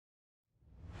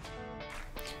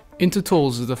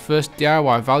Intertools is the first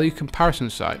DIY value comparison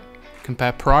site.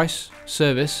 Compare price,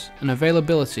 service and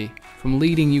availability from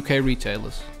leading UK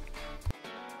retailers.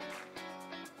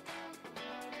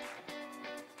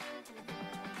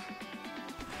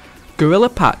 Gorilla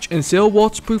Patch and Seal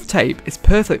waterproof tape is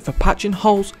perfect for patching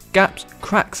holes, gaps,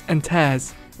 cracks and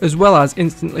tears, as well as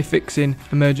instantly fixing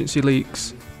emergency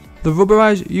leaks. The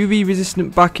rubberised UV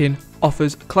resistant backing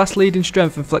offers class leading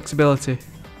strength and flexibility,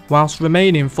 whilst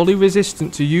remaining fully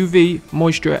resistant to UV,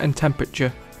 moisture and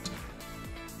temperature.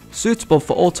 Suitable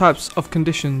for all types of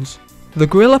conditions. The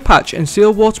Gorilla Patch and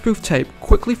Seal waterproof tape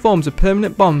quickly forms a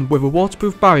permanent bond with a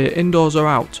waterproof barrier indoors or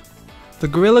out. The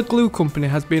Gorilla Glue company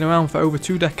has been around for over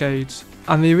 2 decades,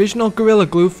 and the original Gorilla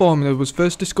Glue formula was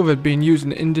first discovered being used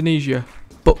in Indonesia,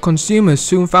 but consumers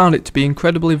soon found it to be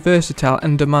incredibly versatile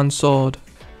and demand soared.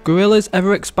 Gorilla's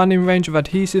ever-expanding range of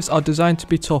adhesives are designed to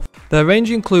be tough. Their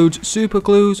range includes super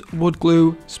glues, wood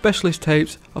glue, specialist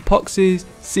tapes, epoxies,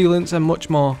 sealants and much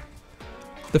more.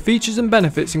 The features and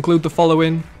benefits include the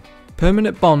following: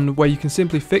 permanent bond where you can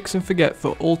simply fix and forget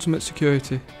for ultimate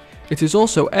security. It is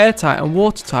also airtight and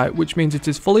watertight, which means it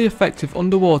is fully effective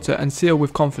underwater and seal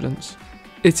with confidence.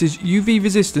 It is UV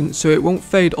resistant, so it won't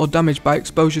fade or damage by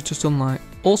exposure to sunlight.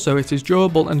 Also, it is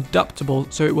durable and adaptable,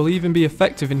 so it will even be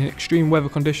effective in extreme weather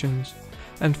conditions.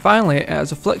 And finally, it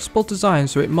has a flexible design,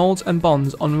 so it molds and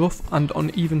bonds on rough and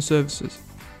uneven surfaces.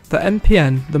 The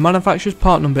MPN, the manufacturer's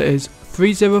part number, is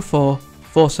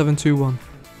 3044721.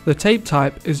 The tape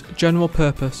type is general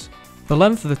purpose. The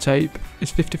length of the tape is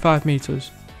 55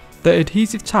 meters. The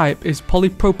adhesive type is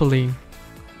polypropylene.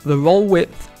 The roll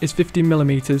width is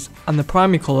 15mm and the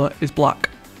primary colour is black.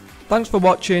 Thanks for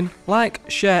watching, like,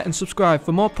 share and subscribe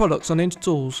for more products on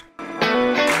Intertools.